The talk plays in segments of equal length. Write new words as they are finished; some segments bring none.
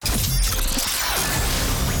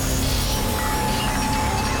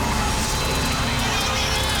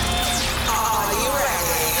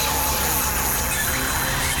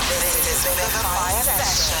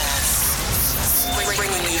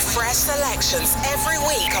selections every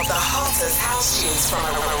week of the hottest house tunes from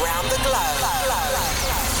around the globe.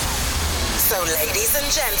 So ladies and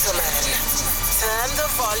gentlemen, turn the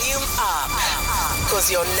volume up, because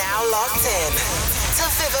you're now locked in to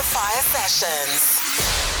Vivifier Sessions.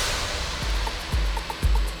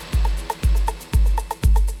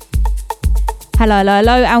 Hello,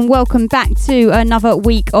 and welcome back to another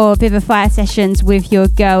week of Vivifier Sessions with your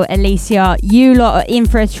girl Elysia. You lot are in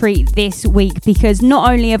for a treat this week, because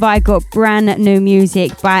not only have I got brand new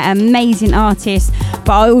music by amazing artists, but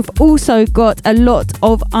I've also got a lot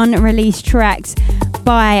of unreleased tracks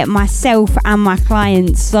by myself and my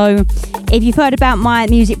clients. So if you've heard about my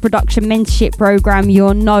music production mentorship program,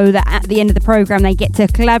 you'll know that at the end of the program they get to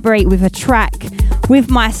collaborate with a track with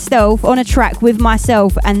myself, on a track with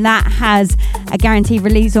myself, and that has a guaranteed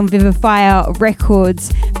release on Vivifier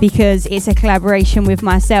Records, because it's a collaboration with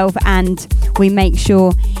myself and we make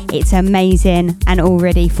sure it's amazing and all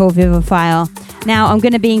ready for Vivifier. Now I'm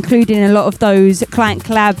going to be including a lot of those client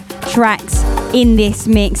collab tracks in this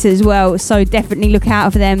mix as well, so definitely look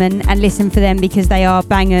out for them and listen for them, because they are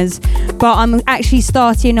bangers. But I'm actually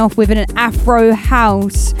starting off with an Afro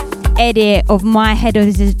House edit of My Head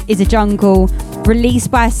is a Jungle, released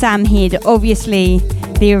by Sam Hid. Obviously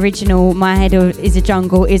the original My Head is a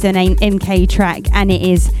Jungle is an MK track, and it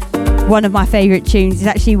is one of my favourite tunes. It's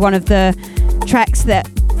actually one of the tracks that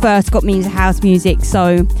first got me into house music, so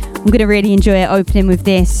I'm going to really enjoy it opening with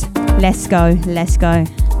this. Let's go.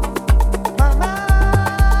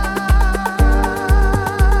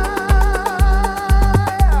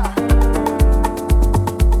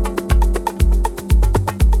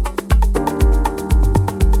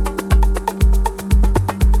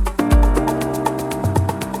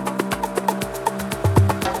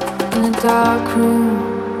 Dark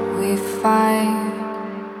room we fight,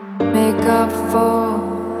 make up for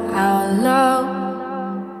our love.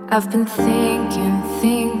 I've been thinking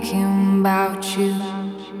about you,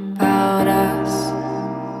 about us.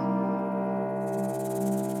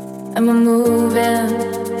 And we're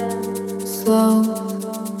moving slow,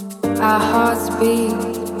 our hearts beat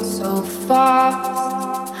so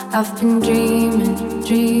fast. I've been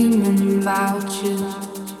dreaming about you,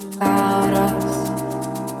 about us.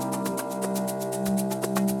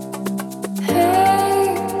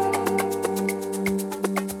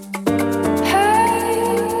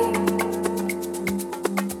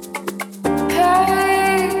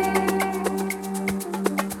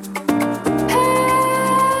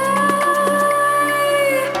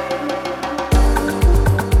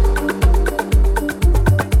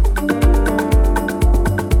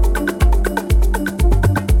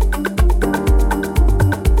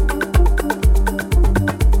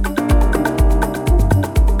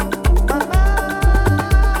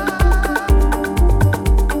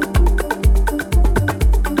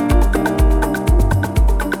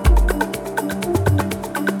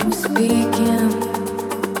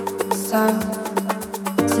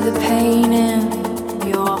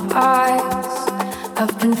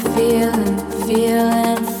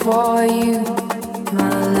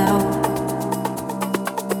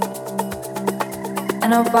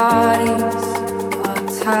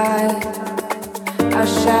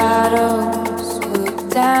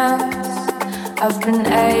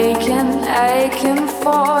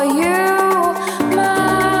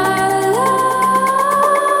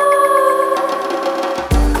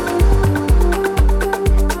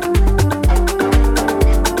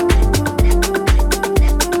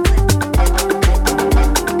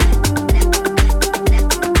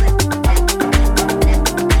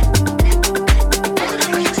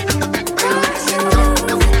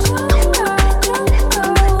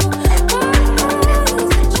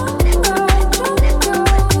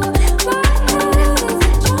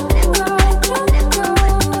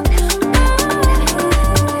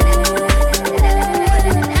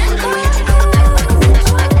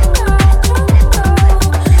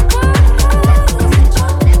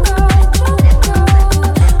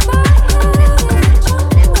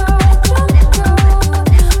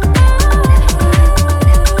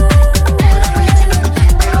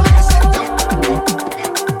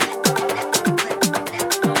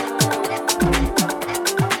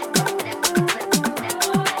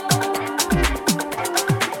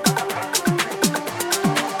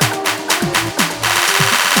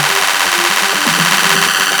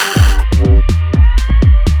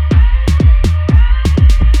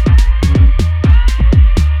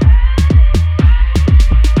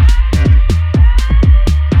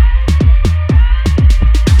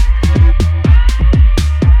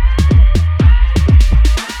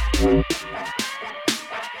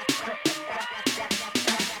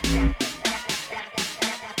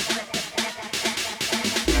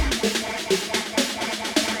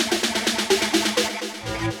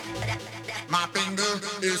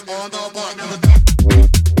 is on the button.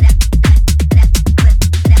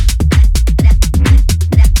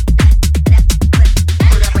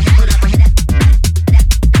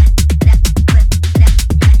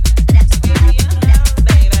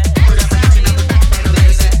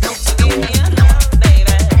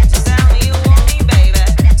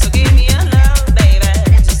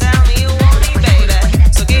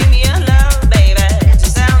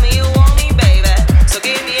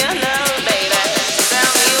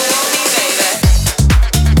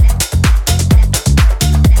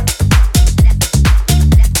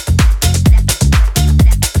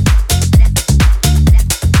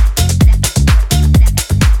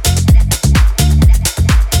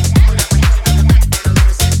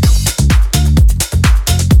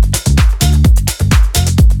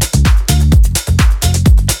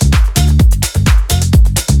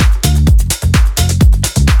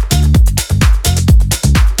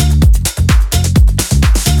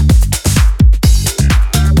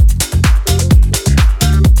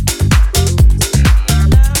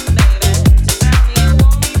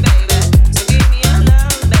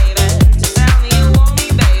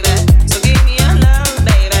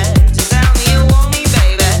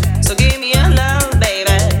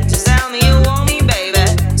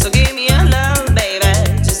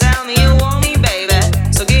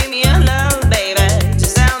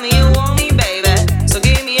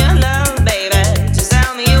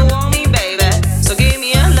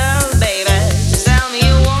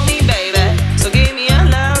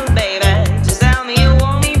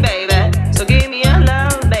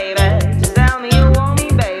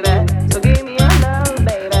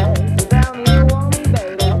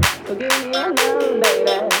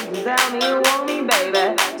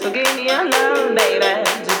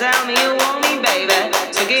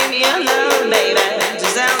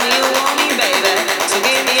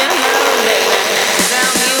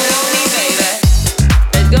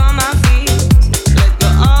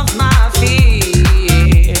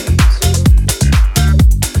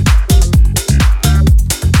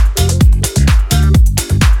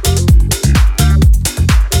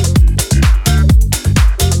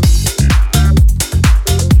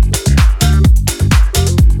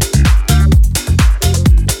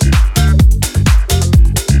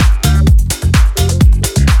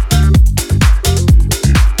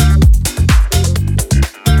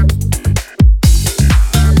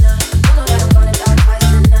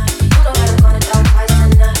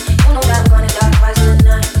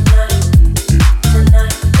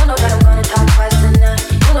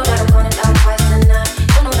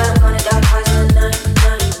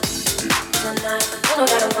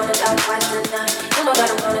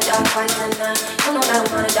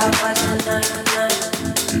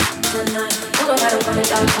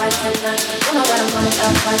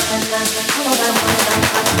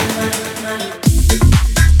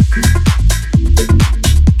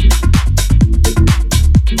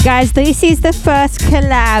 Guys, this is the first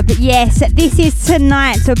collab. Yes, this is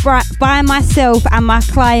tonight by myself and my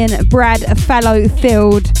client Brad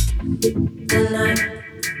Fallowfield.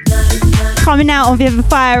 Coming out on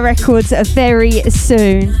Vivifier Records very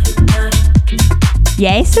soon.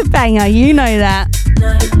 Yeah, it's a banger, you know that.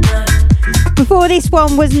 Before this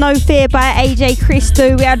one was No Fear by AJ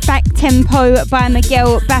Cristo. We had Back Tempo by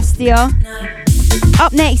Miguel Bastia.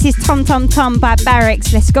 Up next is Tom Tom Tom by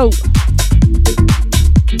Barracks. Let's go.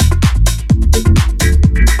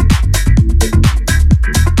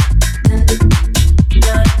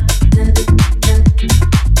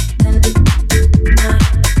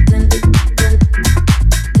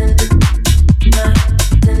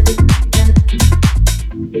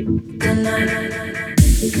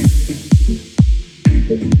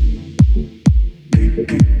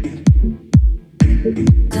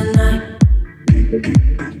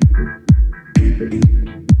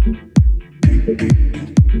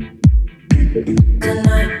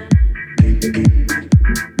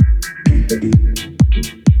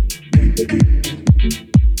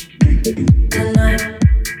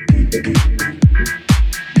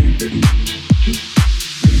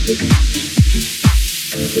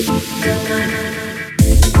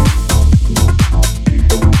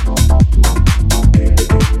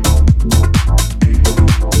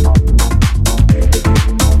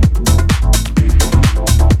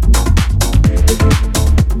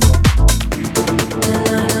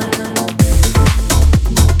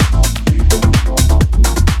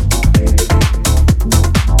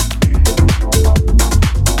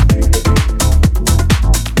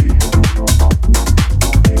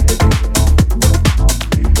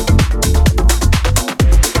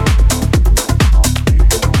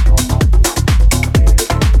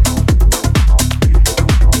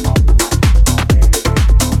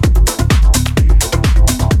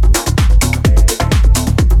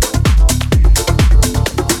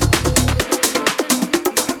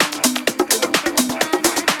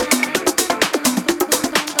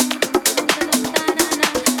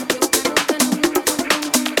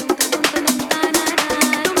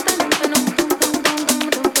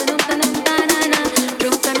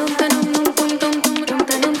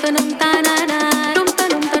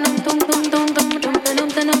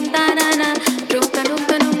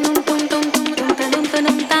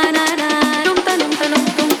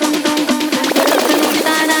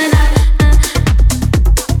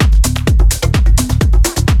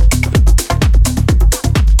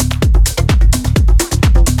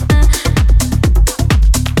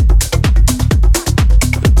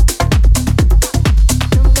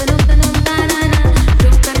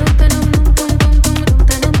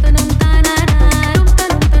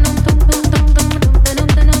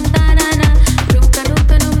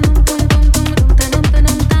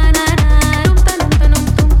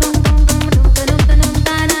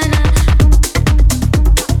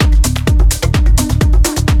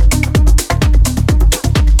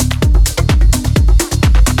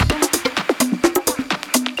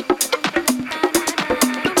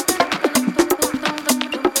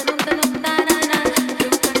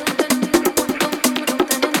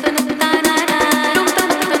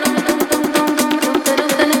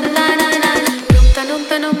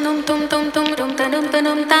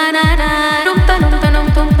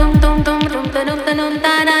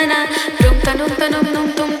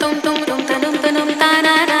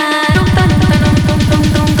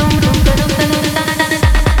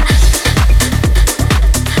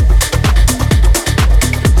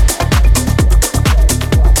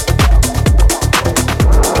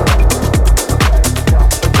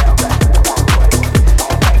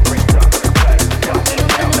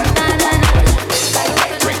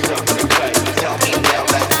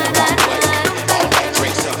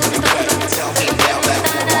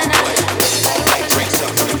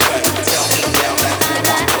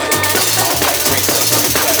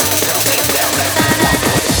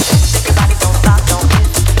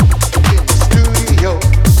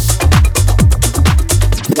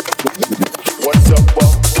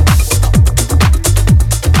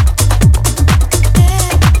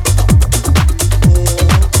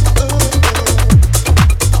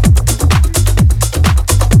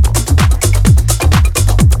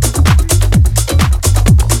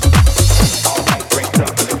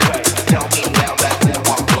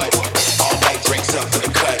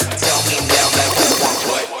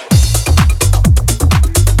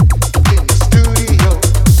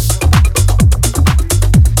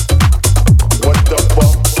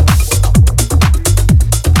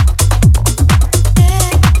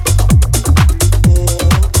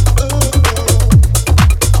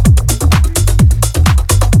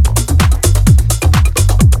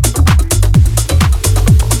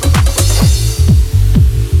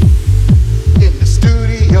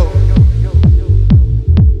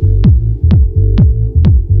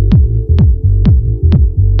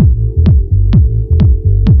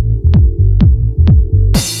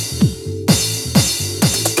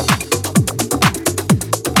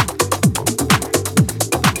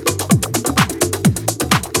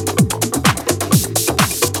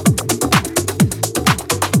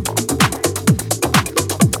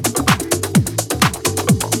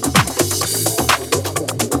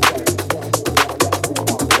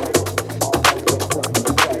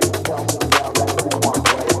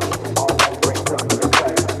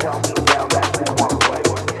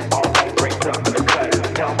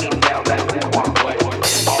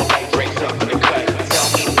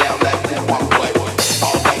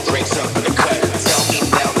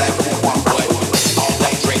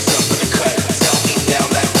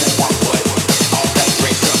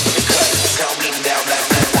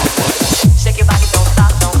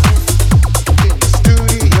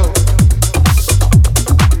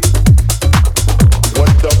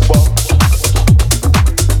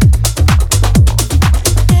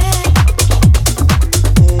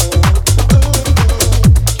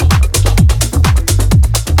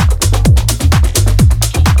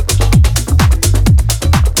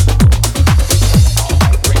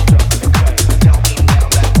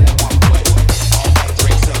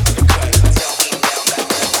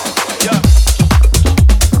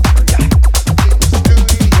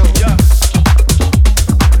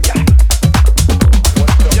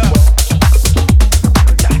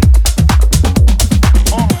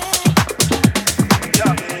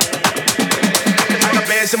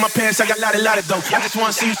 I got lot of dough. I just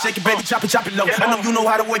wanna see you shake it, baby, chop it low. I know you know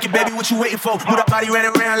how to work it, baby, what you waiting for? Move that body running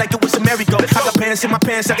around like it was a merry-go. I got pants in my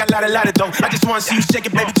pants, I got lot of dough. I just wanna see you shake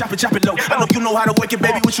it, baby, chop it low. I know you know how to work it,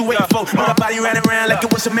 baby, what you waiting for? Move that body running around like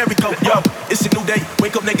it was a merry-go. Yo, it's a new day,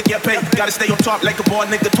 wake up, nigga, get paid. Gotta stay on top like a ball,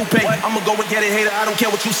 nigga, toupee. I'ma go and get it, hater, I don't care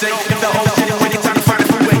what you say. If the whole shit ain't ready, time to find a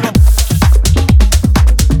new way.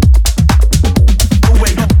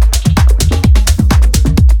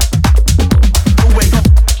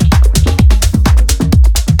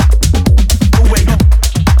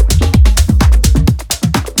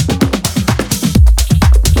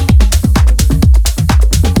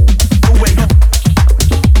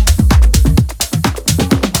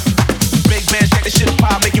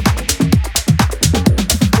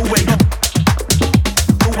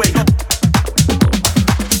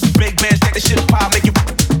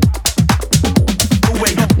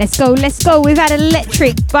 Let's go. We've had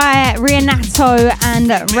Electric by Renato and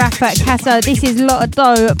rapper Casa. This is Lot of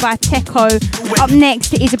Dough by Teco. Up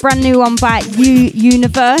next is a brand new one by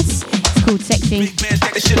Universe. It's called Sexy.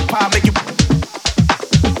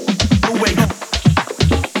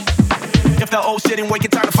 If the old shit ain't working,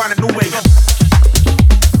 time to find a new way.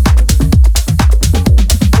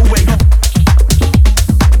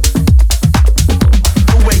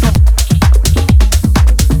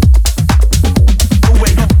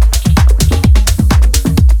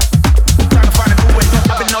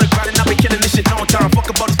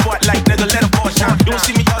 You don't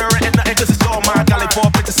see me out there and nothing cause it's all mine. Got like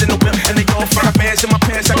 4 pictures in the whip and they all fine. Bands in my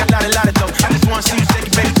pants, I got lot of dough. I just wanna see you shake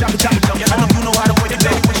it, baby, chop it low. I know you know how to work it,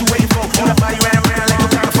 baby, what you waiting for? Move that body round like I'm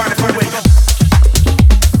trying to find a new way.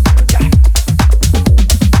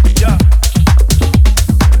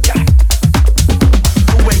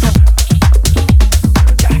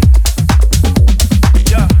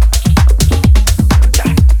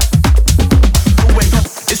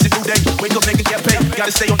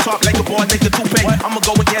 gotta stay on top like a boy, make the toupee. I'ma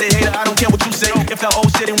go and get it, hater, I don't care what you say. If the old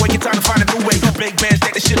shit ain't working, time to find a new way. Big bands,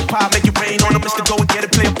 take the shit apart, make it rain on them. Mr. Go and get it,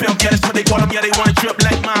 play a pimp, yeah, that's what they call them. Yeah, they wanna trip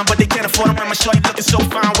like mine, but they can't afford them. And my shorty looking so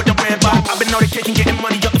fine with the red box. I've been on the cake and getting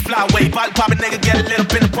money up the flyway. Body poppin' nigga, get a little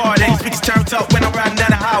bit of party. Speakers turned up when I'm riding down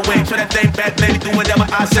the highway. So that thing back, lady, do whatever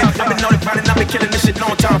I say. I've been on it, grinding, I've been killing this shit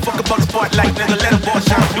long time. Fuck a bug sport like nigga, let a ball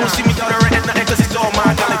shine. You don't see me out there renting nothing, cause it's all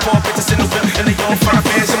mine. Got like 4 bitches in the whip, and they all fire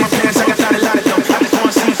bands in my pants. I got tired of lot of dough. I just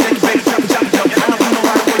wanna see you shake it, baby, drop it, drop it, dough. I know you know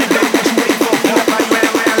how to work it, baby, what you waiting for? You got body ran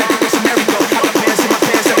around like it was a merry-go. I got bands in my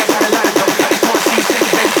pants, I got tired of lot of dough. I just wanna see you shake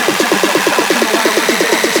it, baby, drop it, drop it, dough. I know you know how to work it,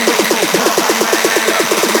 baby, what you waiting for? You got body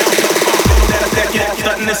ran around like it was a merry-go. That I stack it,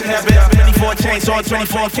 stunting this and that bit. 24 chains, all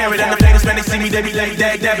 24 carat. And the haters, when they see me, they be like,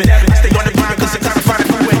 dag, dabbit. I stay on the grind, cause it's time to find a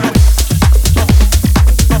new way.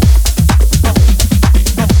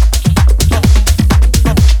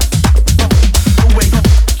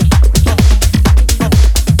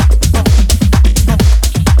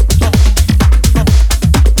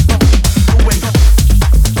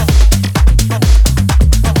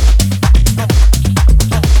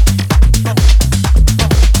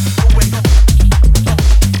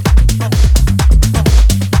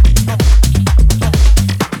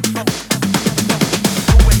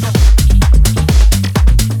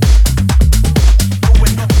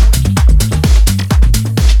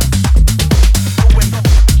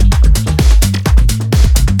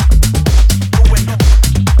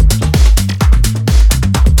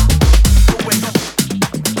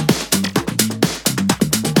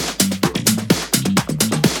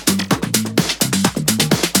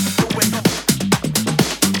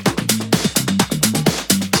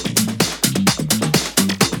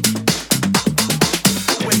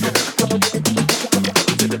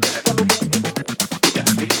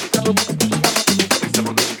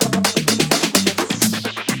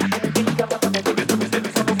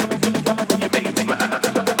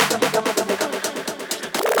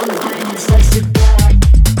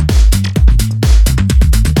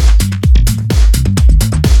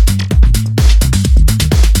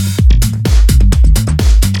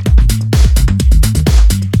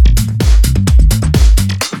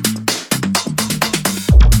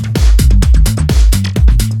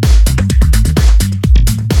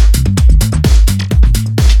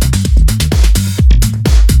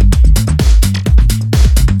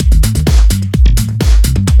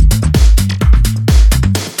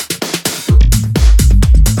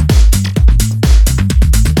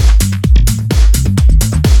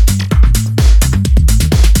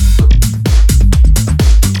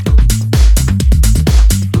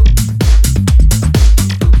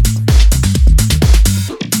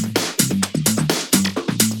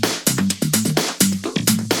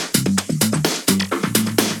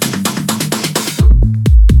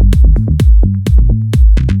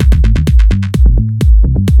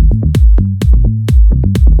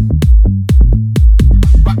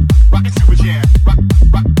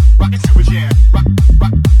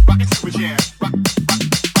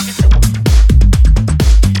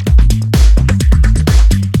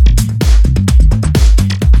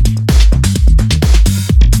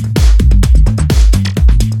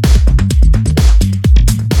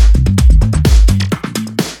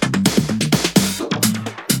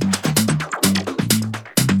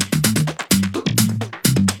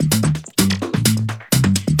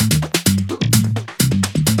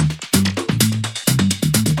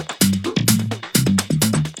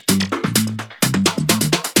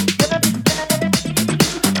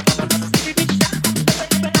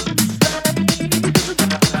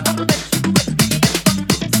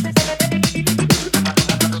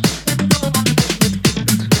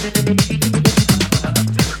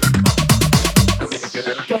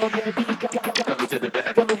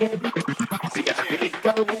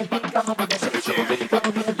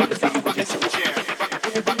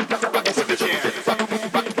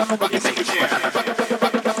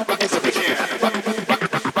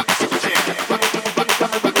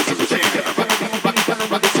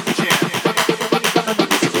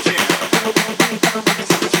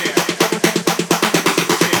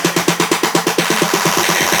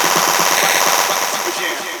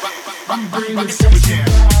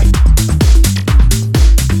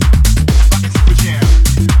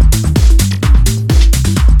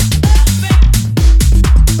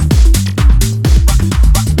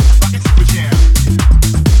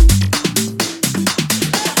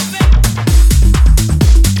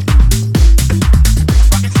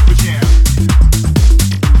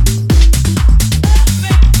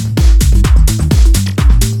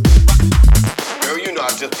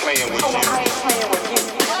 just playing with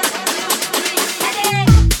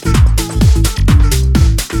you.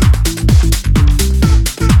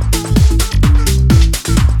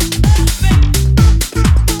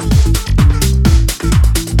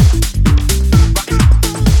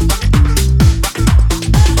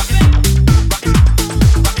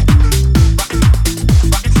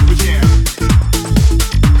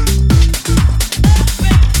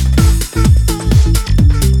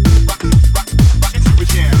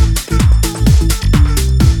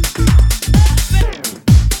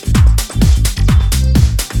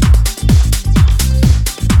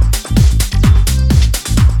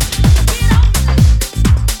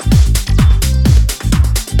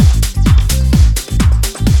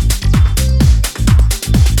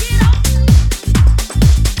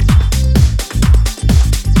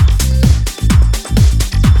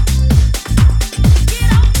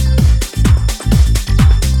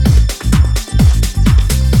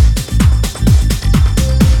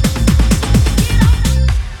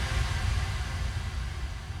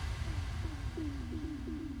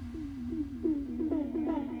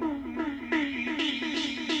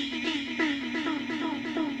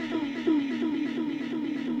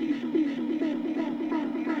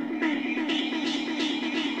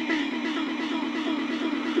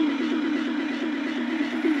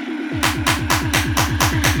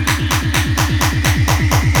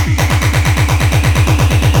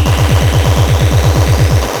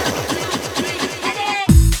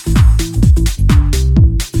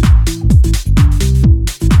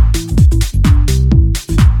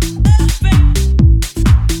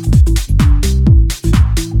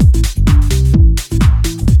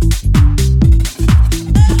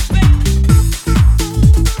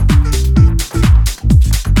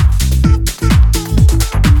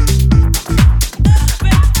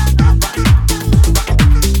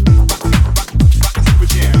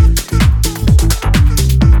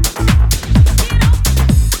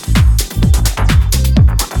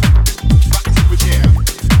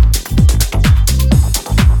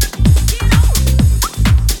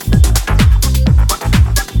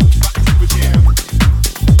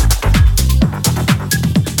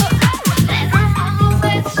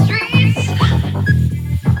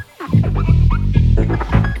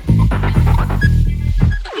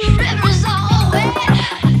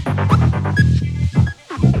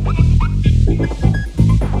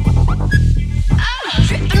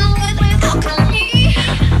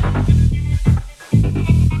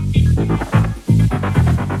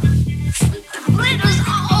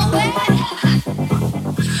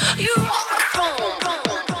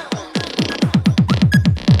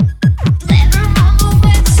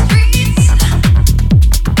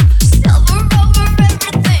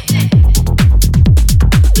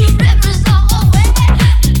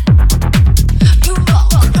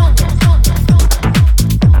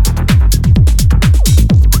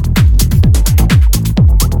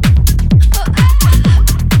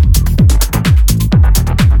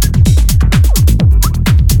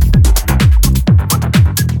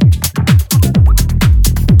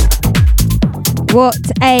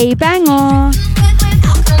 What a banger!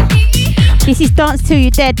 This is Dance Till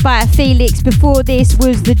You're Dead by Felix. Before this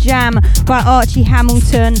was The Jam by Archie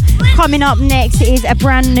Hamilton. Coming up next is a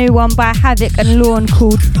brand new one by Havoc and Lorne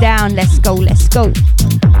called Down. Let's go, let's go.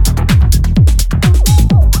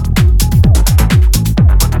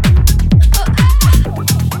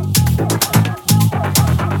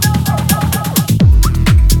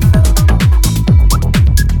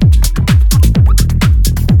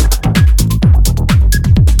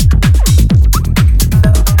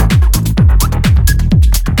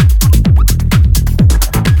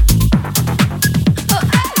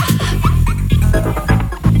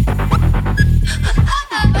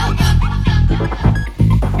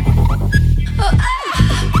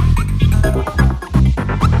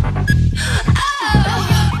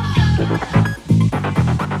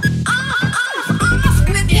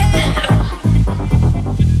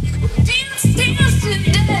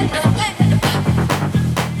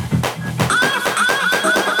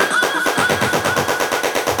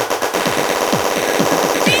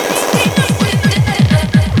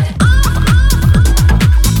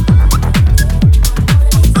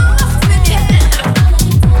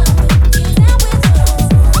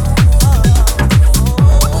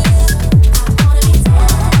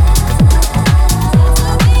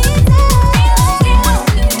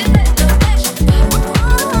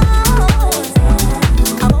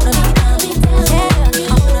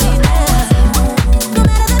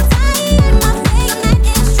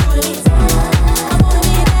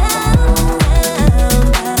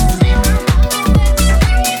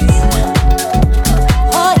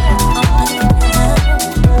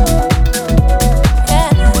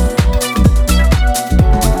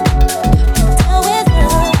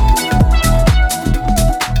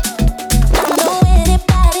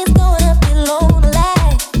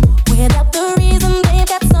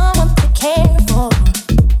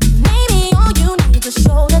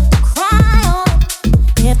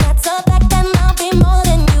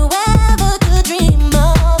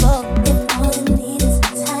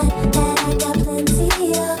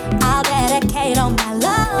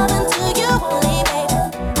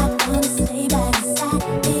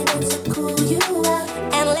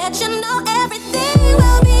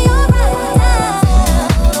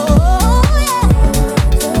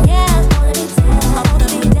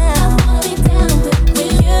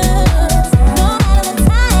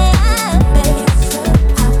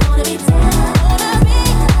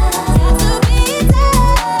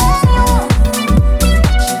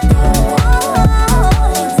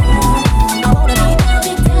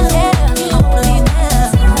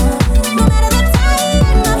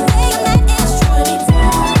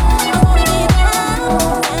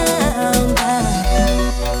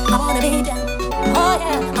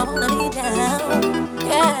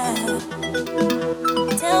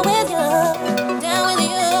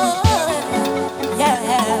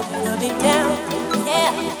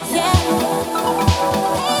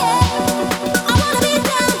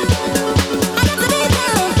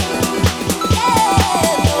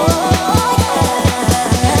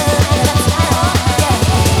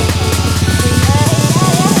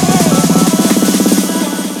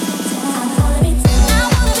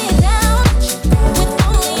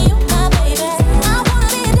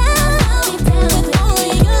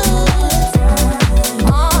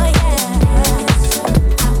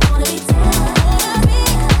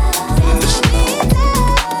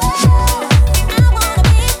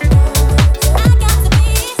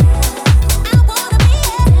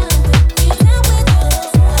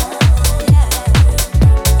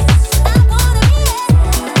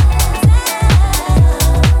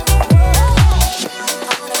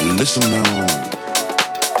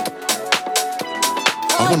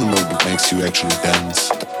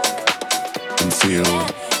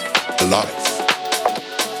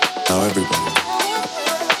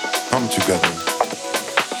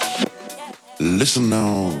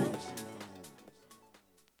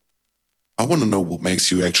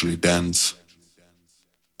 You actually dance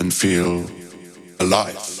and feel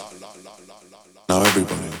alive. Now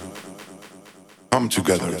everybody, come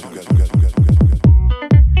together.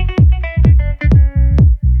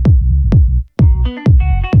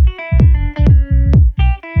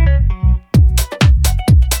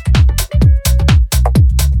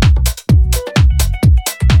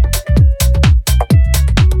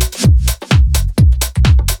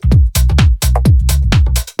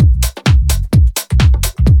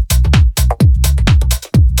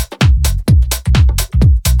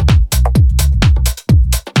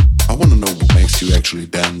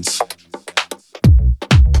 Dance.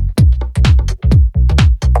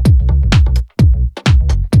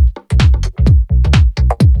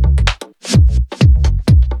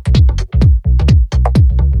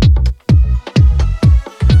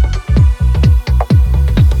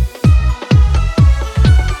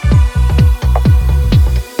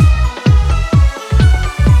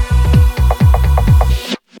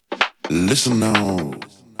 Listen now.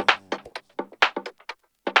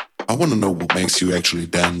 I want to know what makes you actually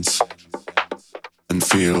dance and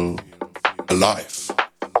feel alive.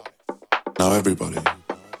 Now everybody,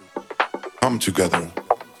 come together.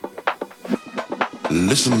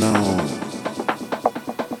 Listen now.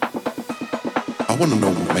 I want to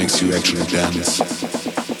know what makes you actually dance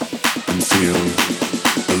and feel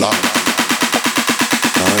alive.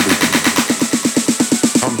 Now everybody,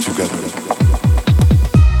 come together.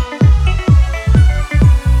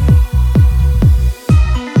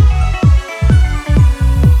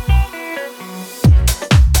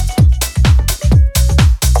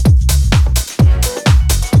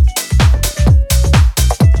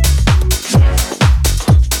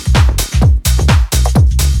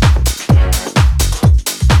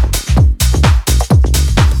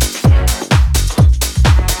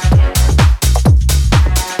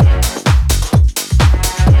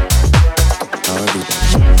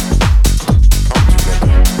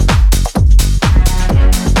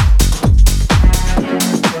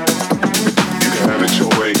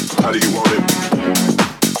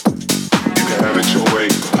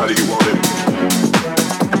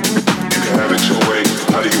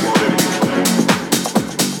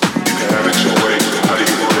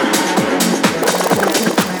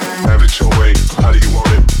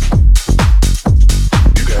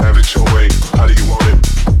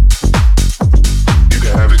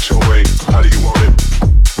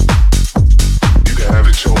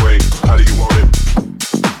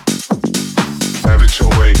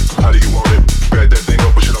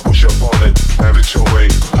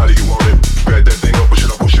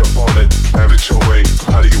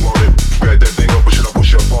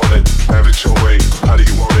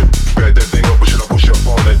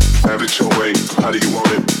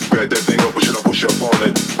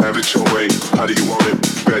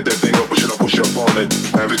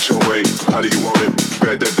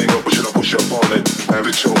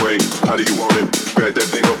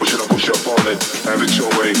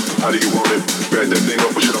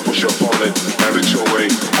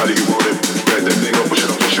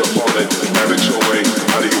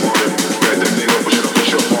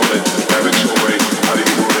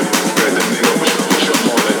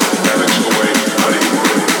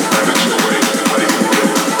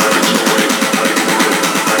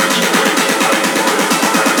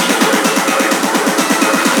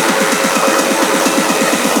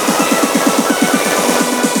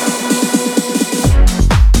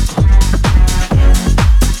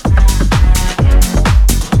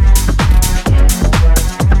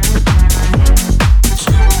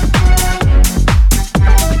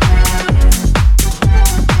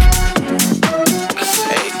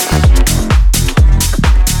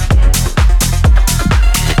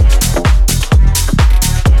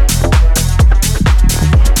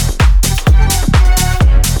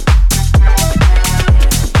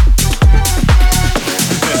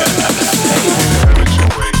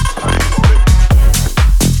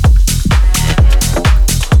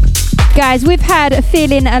 Guys, we've had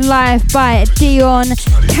Feeling Alive by Dion,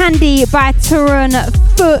 Candy by Turan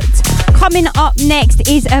Foot. Coming up next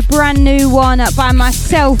is a brand new one by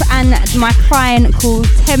myself and my client called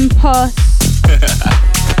Tempos.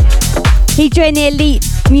 He joined the Elite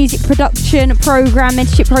Music Production Program,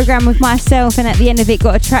 mentorship program with myself, and at the end of it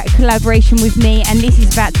got a track collaboration with me, and this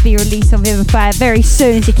is about to be released on Vivifier very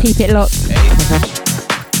soon, so keep it locked. Hey.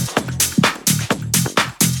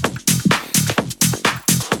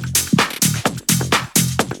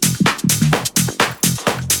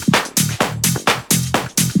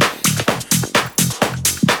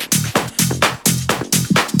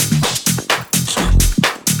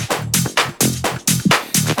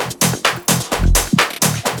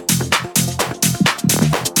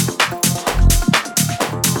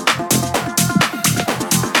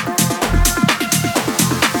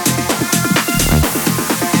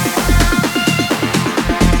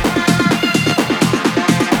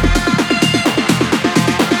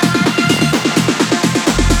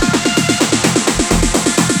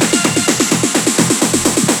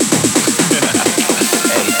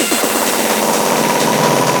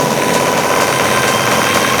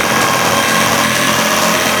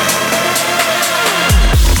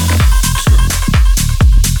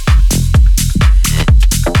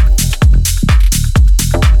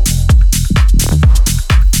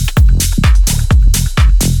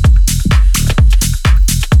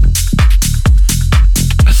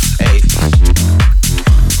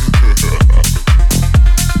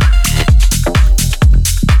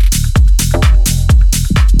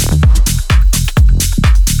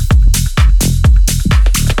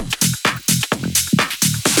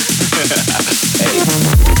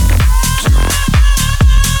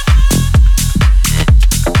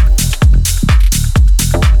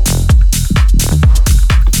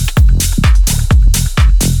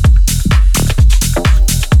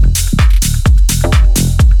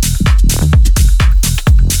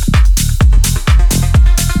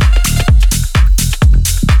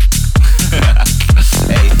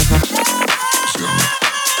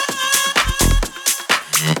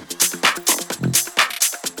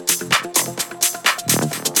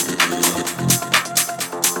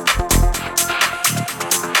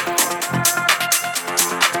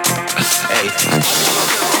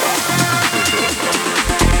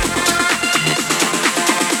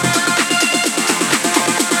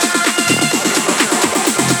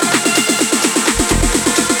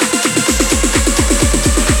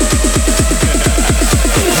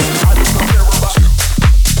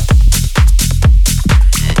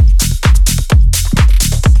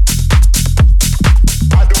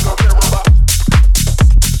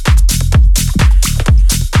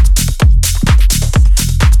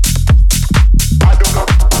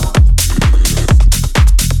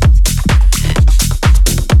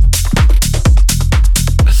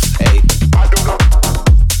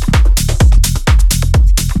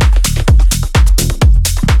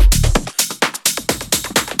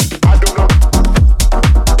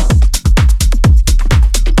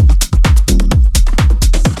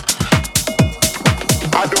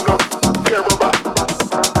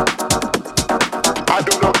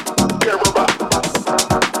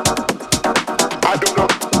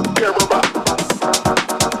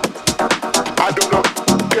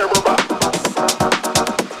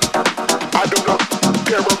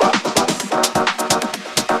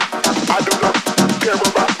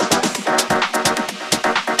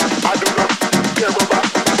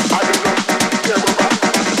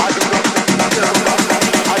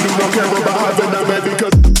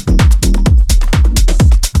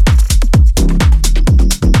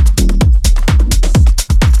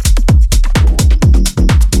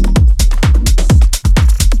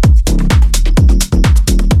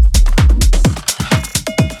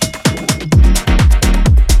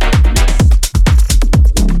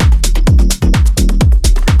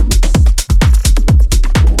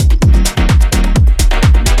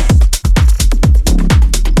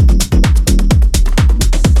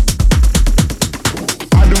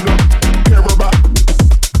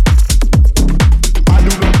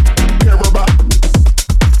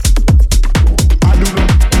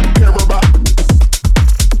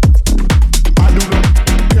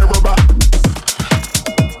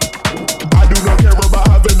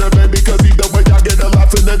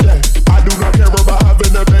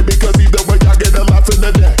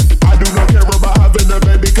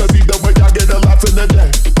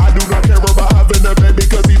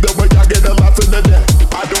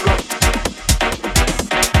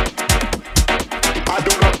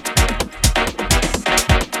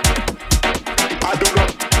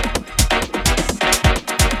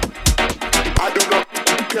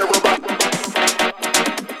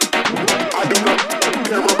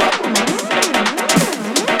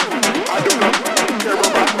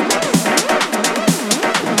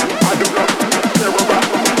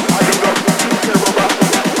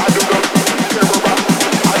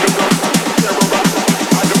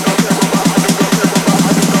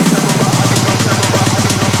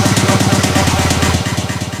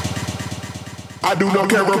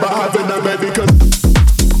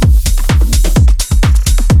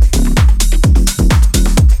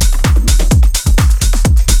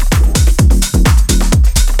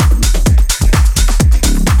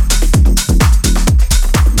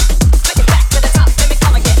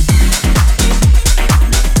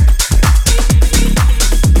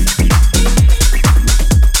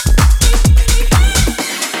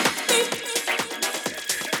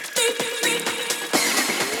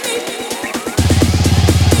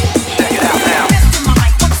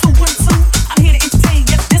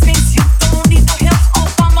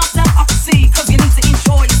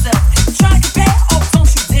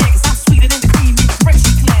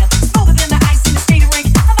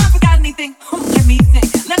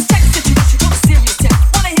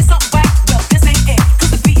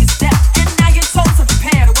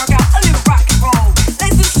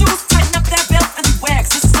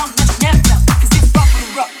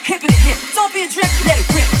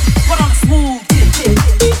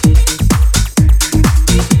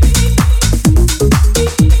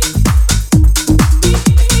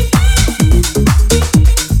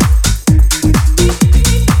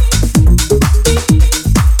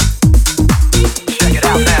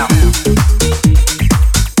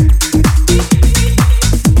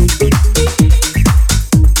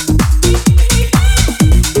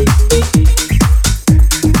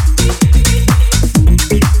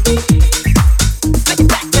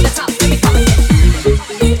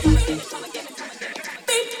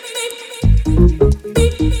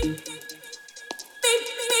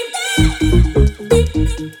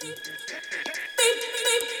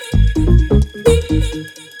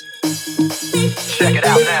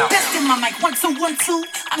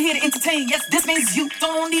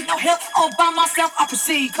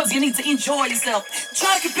 Cause you need to enjoy yourself.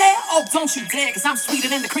 Try to compare? Oh, don't you dare, cause I'm sweeter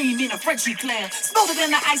than the cream in a Frenchie clan. Smoother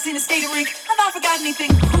than the ice in a skating rink. Have I forgotten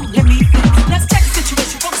anything? Let me think. Let's check the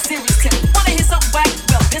situation from a serious tip. Wanna hear something whack?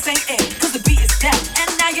 Well, this ain't it, cause the beat is deaf. And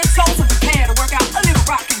now you're told to prepare to work out a little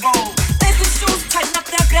rock and roll. Lace the shoes, tighten up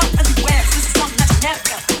that belt and beware, cause this is something that you never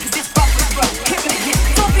felt. Cause it's rough and rough, hip and hip.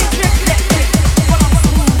 Don't be a trick, let it. But I'm a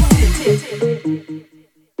smooth tip.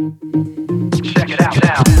 Check it out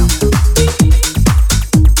now.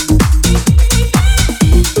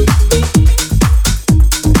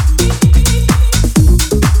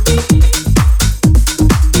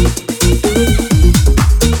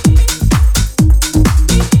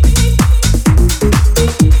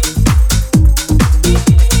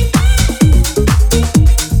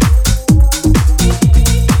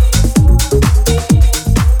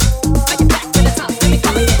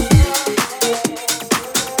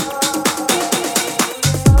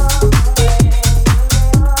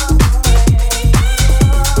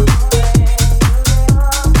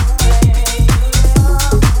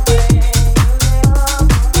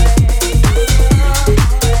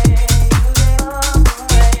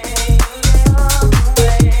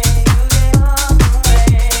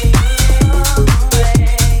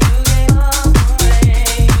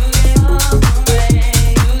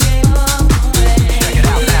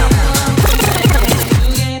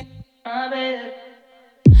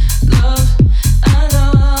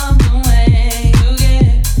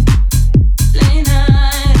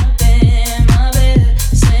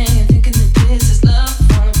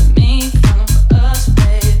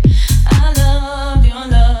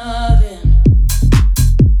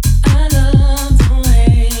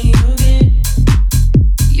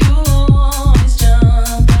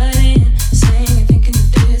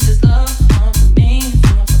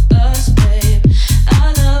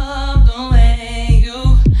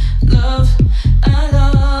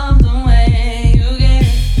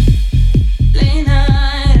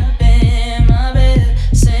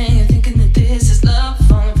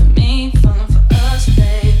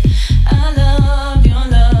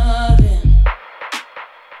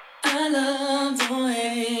 love the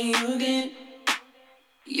way you get.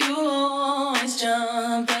 You always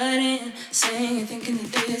jump right in, saying, thinking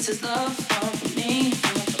that this is love from me,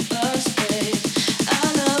 from us, babe. I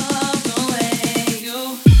love the way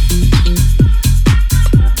you.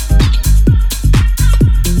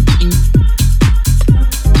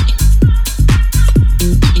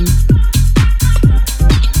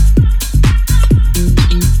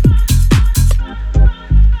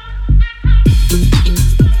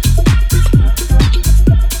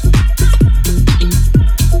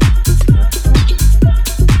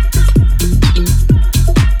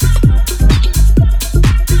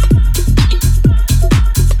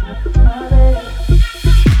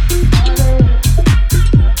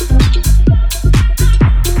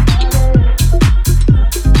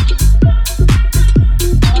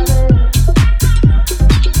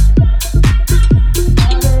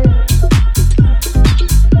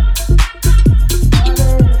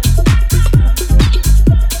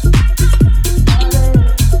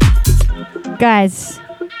 Guys,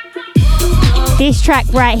 this track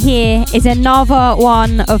right here is another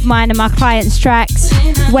one of mine and my client's tracks.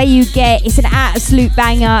 Where You Get, it's an absolute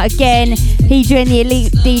banger. Again, he joined the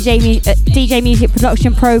Elite DJ Music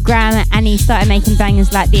Production Program and he started making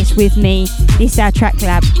bangers like this with me. This is our track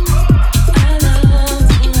lab.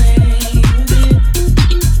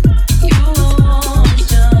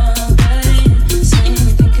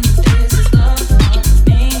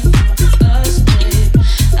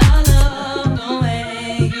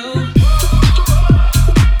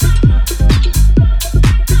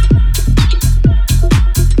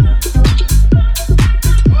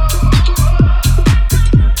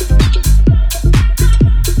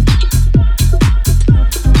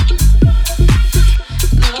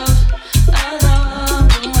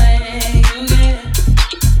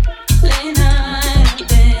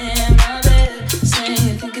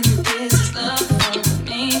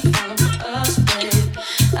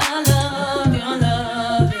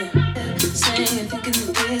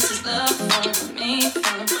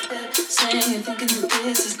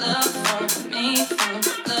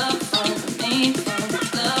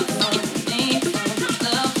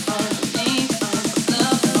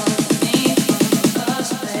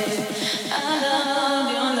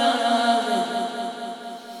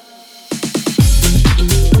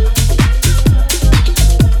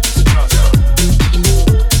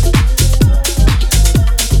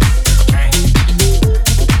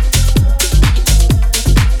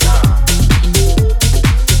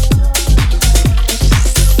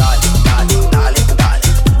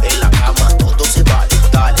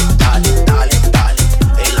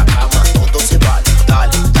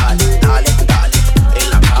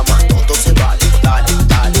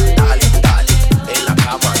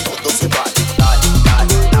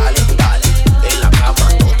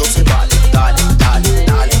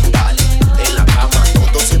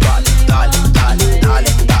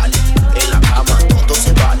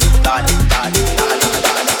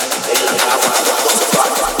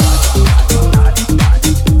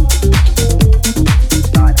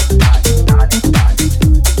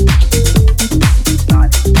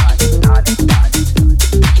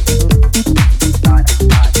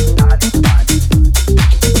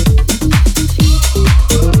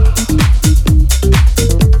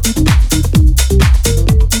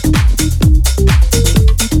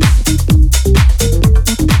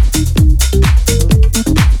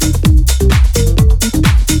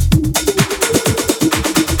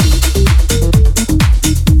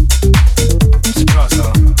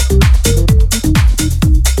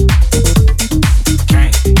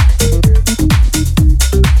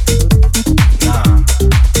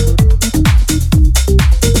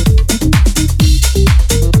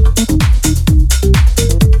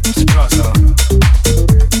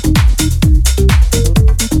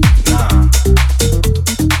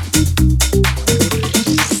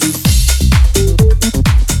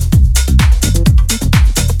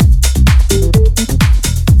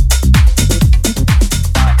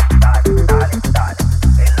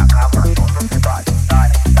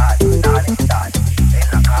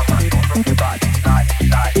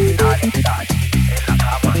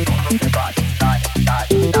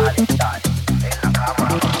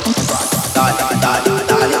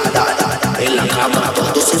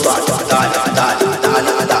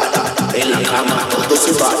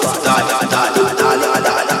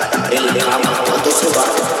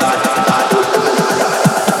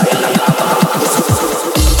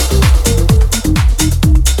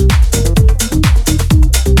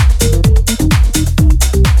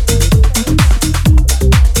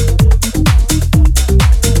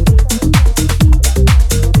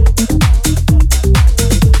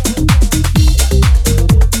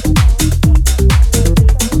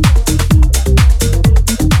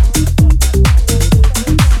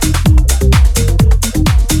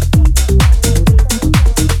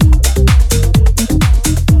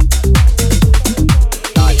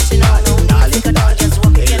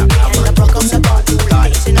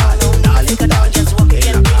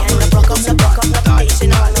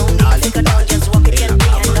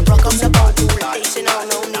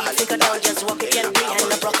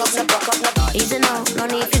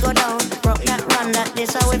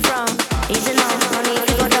 this how we from. Easy now, honey, if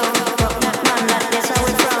you go down, rock that man, like this how we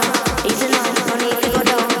from. Easy now, honey, if you go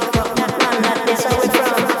down, rock that man, like this how we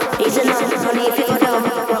from. Easy now, honey, if you go down,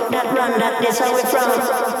 rock that run, like this how we from.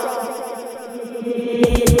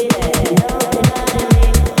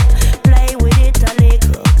 Play with it a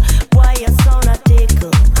little, why you sound a tickle?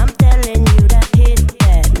 I'm telling you that hit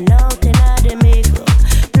that, nothing I dey make.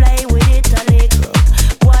 Play with it a little,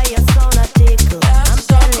 why you sound a tickle? I'm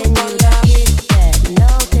telling you that hit that,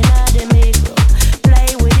 nothing I dey make.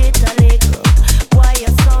 Play with it a little, why you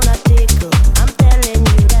sound a tickle? I'm telling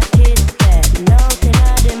you that hit that, nothing I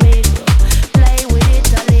dey make. Play with it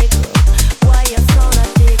a little, why you sound a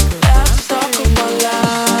tickle? Let's talk about la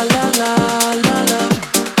la la la la.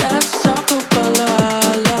 Let's talk about la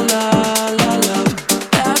la la la la.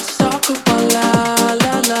 Let's talk about la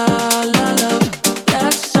la la la la.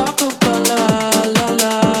 Let's talk about la la la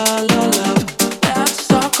la la. Let's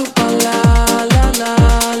talk about la la la la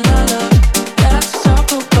la. Let's talk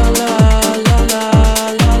about la la la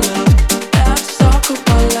la la. Let's talk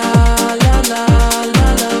about la la la la la.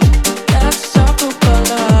 Let's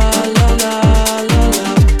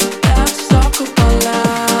talk about la la la la la. Let's talk about la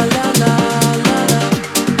la la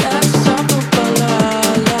la la. Let's talk about la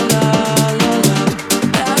la la la la.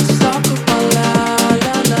 Let's talk about la la la la la. Let's talk about la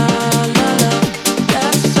la la la la.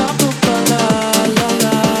 Let's talk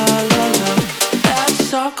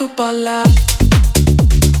about la.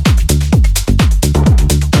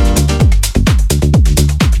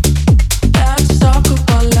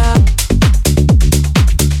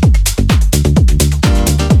 Let's talk about la.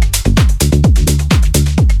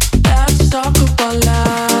 Let's talk about la la la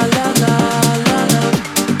la la.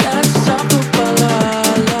 Let's talk about la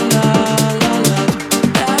la la la la.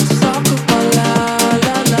 Let's talk about la la la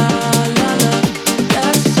la la. Let's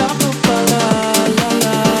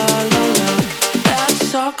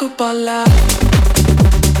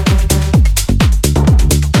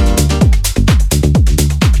talk about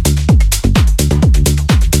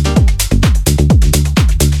la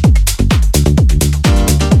la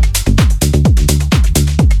la la la. Let's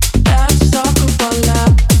talk about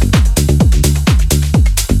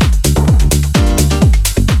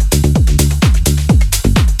la. Let's talk about la.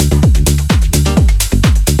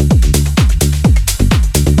 Let's talk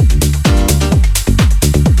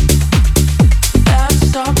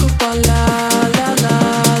about la la la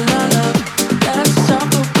la la. Let's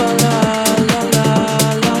talk about la la la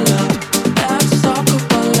la la. Let's talk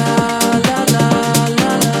about la la la la la.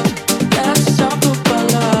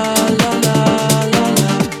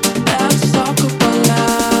 Let's talk about la la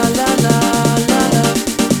la la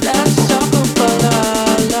la.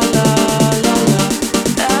 Let's talk about la la la la la.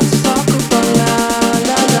 Let's talk about la la la la la. Let's talk about la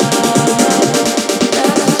la la la la.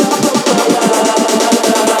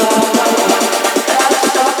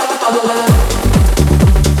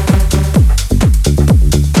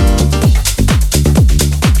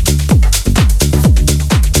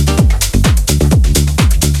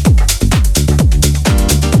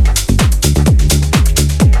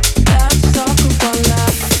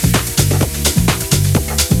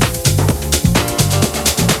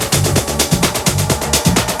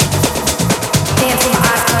 Dance with my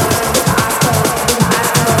eyes closed, with my eyes closed, with my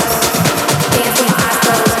eyes closed. Dance with my eyes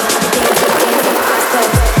closed, dance with my eyes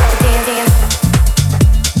closed. Dance, dance.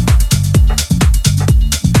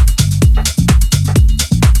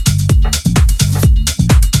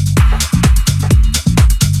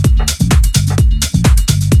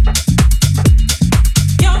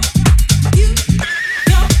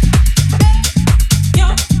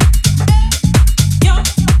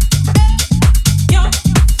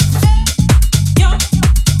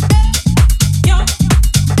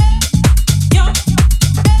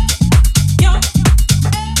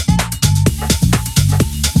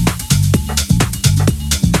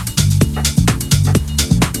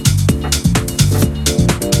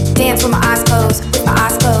 Dance with my eyes closed, with my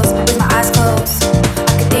eyes closed, with my eyes closed. I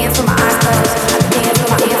could dance with my eyes closed. I could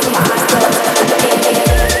dance with my eyes closed. I could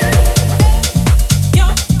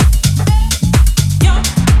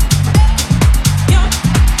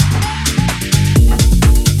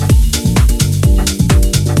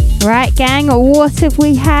Right, gang, what have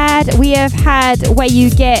we had? We have had Where You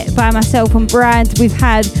Get by myself and Brad. We've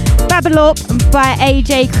had Babylop by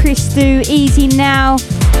AJ Christou, Easy Now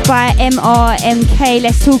by MRMK,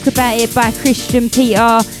 Let's Talk About It by Christian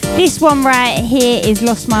Peter. This one right here is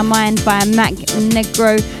Lost My Mind by Mac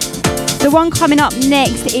Negro. The one coming up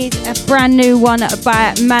next is a brand new one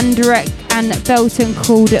by Mandarek and Belton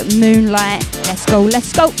called Moonlight. Let's go,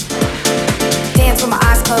 let's go. dance with my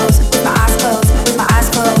eyes closed, with my eyes closed, with my eyes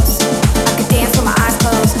closed. I could dance with my eyes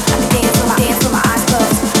closed. I could dance with my eyes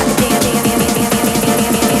closed. I could dance, dance, dance, dance, dance, dance, dance.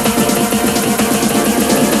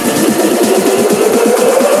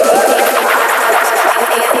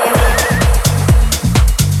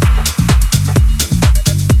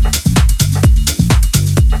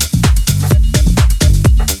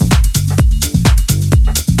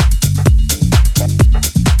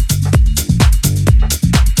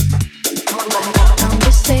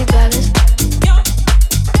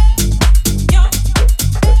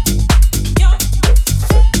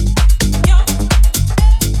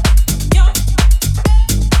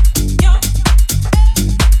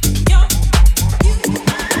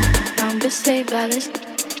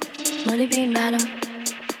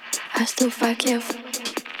 du verkehrt.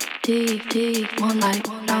 Die Moonlight.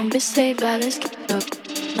 Down beside balance. Look,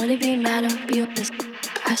 not it be matter, be honest.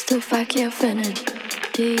 I still verkehrt finished.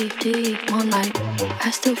 Die Moonlight.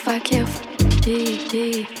 I still verkehrt.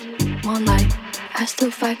 Die Moonlight. I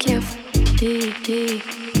still verkehrt. Die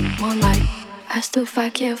Moonlight. I still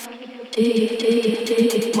verkehrt.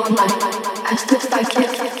 Die Moonlight. I still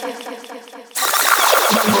verkehrt.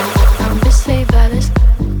 Down beside balance.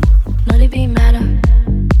 Not it be matter.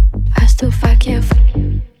 I still verkehrt.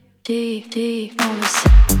 Die Moonlight.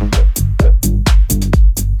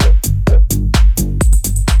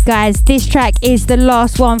 Guys, this track is the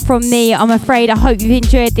last one from me. I'm afraid I hope you've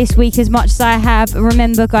enjoyed this week as much as I have.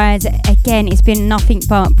 Remember, guys, again, it's been nothing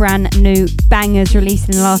but brand new bangers released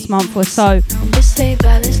in the last month or so.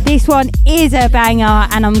 This one is a banger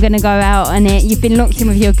and I'm going to go out on it. You've been locked in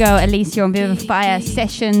with your girl Elysia on Vivifier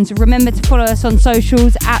Sessions. Remember to follow us on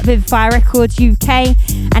socials at Vivifier Records UK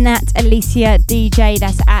and at Elysia DJ.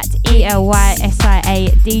 That's at ELYSIA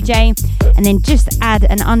DJ. And then just add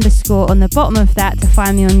an underscore on the bottom of that to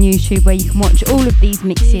find me on YouTube, where you can watch all of these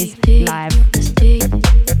mixes live.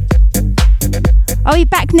 I'll be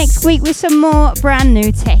back next week with some more brand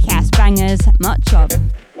new tech ass bangers. Much love.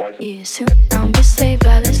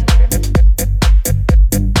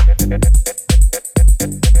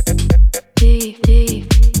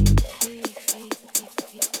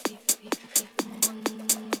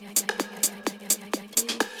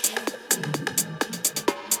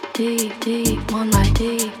 Moonlight, moonlight.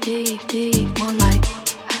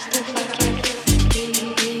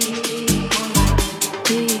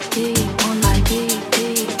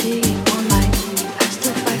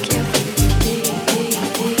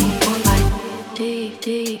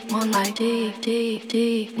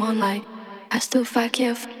 Moonlight, I still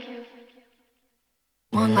verkehrt.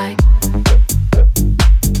 Moonlight.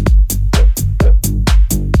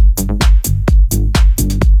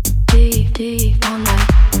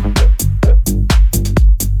 Moonlight.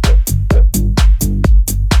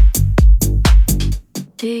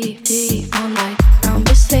 Moonlight. Down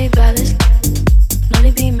beside balance. Not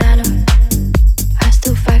it be matter. I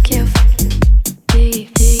still verkehrt.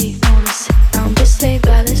 Moonlight. Down beside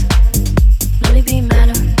balance. Not it be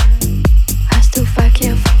matter. I still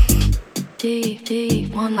verkehrt.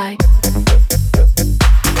 Moonlight.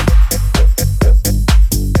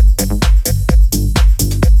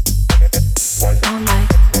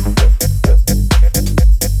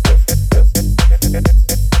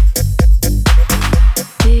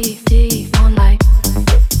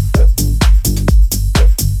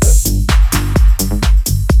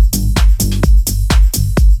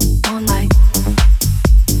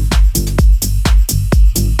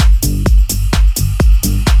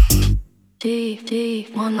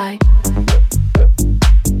 Moonlight.